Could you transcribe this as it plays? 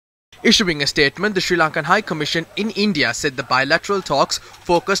Issuing a statement, the Sri Lankan High Commission in India said the bilateral talks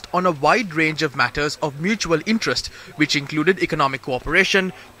focused on a wide range of matters of mutual interest, which included economic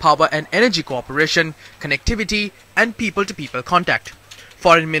cooperation, power and energy cooperation, connectivity and people-to-people contact.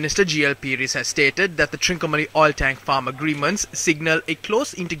 Foreign Minister G.L. Peiris has stated that the Trincomalee oil tank farm agreements signal a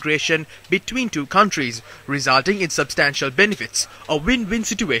close integration between two countries, resulting in substantial benefits, a win-win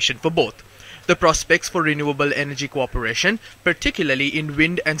situation for both. The prospects for renewable energy cooperation, particularly in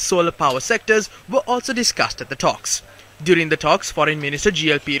wind and solar power sectors, were also discussed at the talks. During the talks, Foreign Minister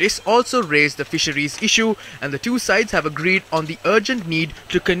G.L. Peiris also raised the fisheries issue, and the two sides have agreed on the urgent need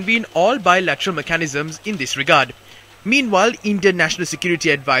to convene all bilateral mechanisms in this regard. Meanwhile, Indian National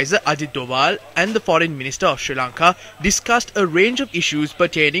Security Advisor Ajit Doval and the Foreign Minister of Sri Lanka discussed a range of issues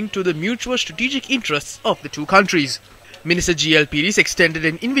pertaining to the mutual strategic interests of the two countries. Minister G.L. Peiris extended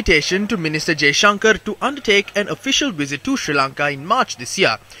an invitation to Minister Jaishankar to undertake an official visit to Sri Lanka in March this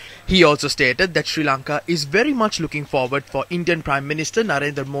year. He also stated that Sri Lanka is very much looking forward for Indian Prime Minister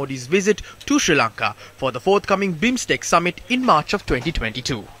Narendra Modi's visit to Sri Lanka for the forthcoming BIMSTEC summit in March of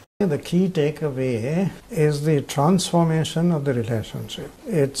 2022. The key takeaway is the transformation of the relationship.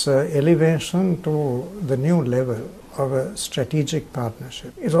 It's elevation to the new level of a strategic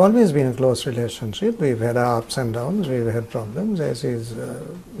partnership. It's always been a close relationship. We've had our ups and downs, we've had problems, as is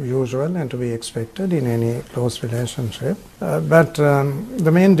usual and to be expected in any close relationship. But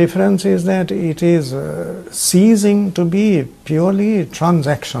the main difference is that it is ceasing to be purely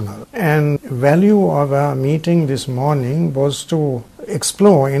transactional. And value of our meeting this morning was to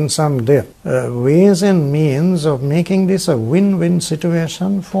explore in some depth ways and means of making this a win-win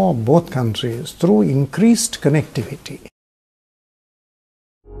situation for both countries through increased connectivity.